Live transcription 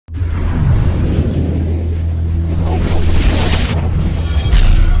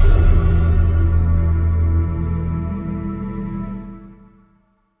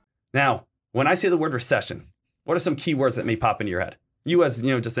Now, when I say the word recession, what are some key words that may pop into your head? You as,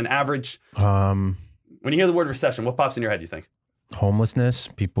 just an average. When you hear the word recession, what pops in your head, you think? Homelessness,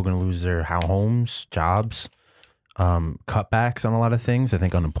 people going to lose their homes, jobs, cutbacks on a lot of things. I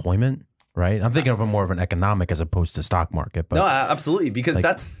think unemployment, right? I'm thinking of it more of an economic as opposed to stock market. But no, absolutely. Because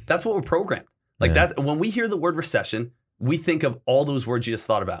like, that's what we're programmed. Like that. When we hear the word recession, we think of all those words you just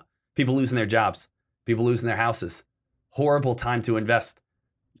thought about. People losing their jobs, people losing their houses, horrible time to invest,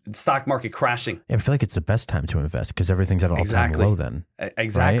 stock market crashing. I feel like it's the best time to invest because everything's at an all-time low then.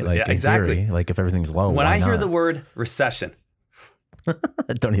 Exactly. Right? Like exactly. Theory, like if everything's low, when I hear the word recession,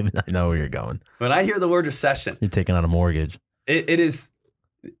 I don't even know where you're going. When I hear the word recession, you're taking out a mortgage. It is,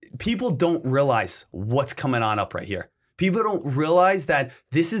 people don't realize what's coming on up right here. People don't realize that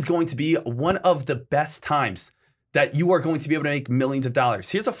this is going to be one of the best times that you are going to be able to make millions of dollars.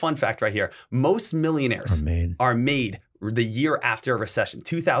 Here's a fun fact right here. Most millionaires are made the year after a recession,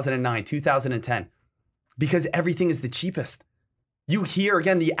 2009, 2010, because everything is the cheapest. You hear,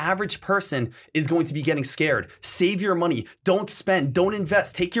 again, the average person is going to be getting scared. Save your money. Don't spend. Don't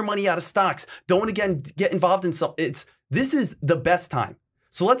invest. Take your money out of stocks. Don't, again, get involved in something. This is the best time.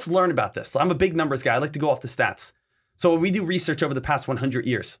 So let's learn about this. I'm a big numbers guy. I like to go off the stats. So when we do research over the past 100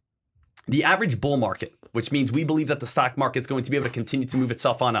 years, the average bull market, which means we believe that the stock market is going to be able to continue to move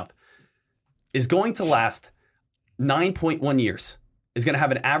itself on up, is going to last 9.1 years, is going to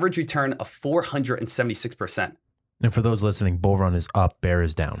have an average return of 476%. And for those listening, bull run is up, bear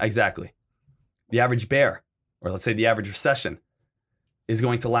is down. Exactly. The average bear, or let's say the average recession, is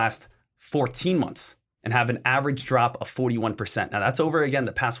going to last 14 months and have an average drop of 41%. Now that's over, again,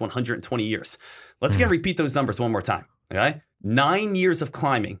 the past 120 years. Let's again repeat those numbers one more time, okay? 9 years of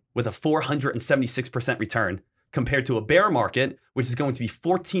climbing with a 476% return compared to a bear market, which is going to be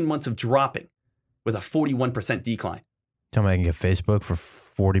 14 months of dropping with a 41% decline. Tell me I can get Facebook for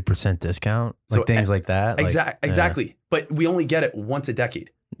 40% discount, like things like that. Exactly. Yeah. But we only get it once a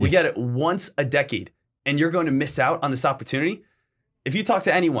decade. We get it once a decade, and you're going to miss out on this opportunity. If you talk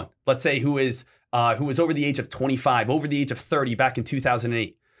to anyone, let's say who was over the age of 25, over the age of 30 back in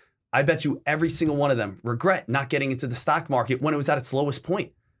 2008, I bet you every single one of them regret not getting into the stock market when it was at its lowest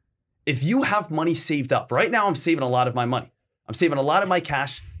point. If you have money saved up, right now I'm saving a lot of my money. I'm saving a lot of my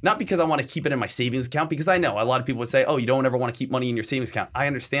cash, not because I want to keep it in my savings account, because I know a lot of people would say, oh, you don't ever want to keep money in your savings account. I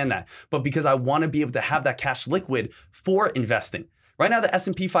understand that, but because I want to be able to have that cash liquid for investing. Right now, the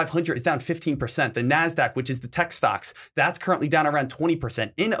S&P 500 is down 15%. The NASDAQ, which is the tech stocks, that's currently down around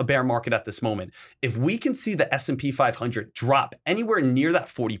 20% in a bear market at this moment. If we can see the S&P 500 drop anywhere near that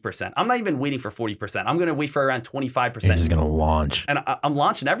 40%, I'm not even waiting for 40%. I'm going to wait for around 25%. You're just going to launch. And I'm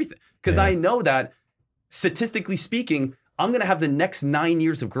launching everything because I know that statistically speaking, I'm going to have the next 9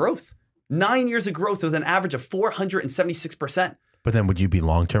 years of growth. 9 years of growth with an average of 476%. But then would you be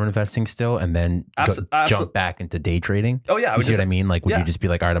long-term investing still and then jump back into day trading? Oh yeah. You see what I mean? Like, would you just be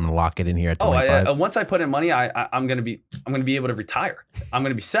like, all right, I'm going to lock it in here at 25? Once I put in money, I'm going to be able to retire. I'm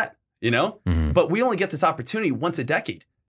going to be set, But we only get this opportunity once a decade.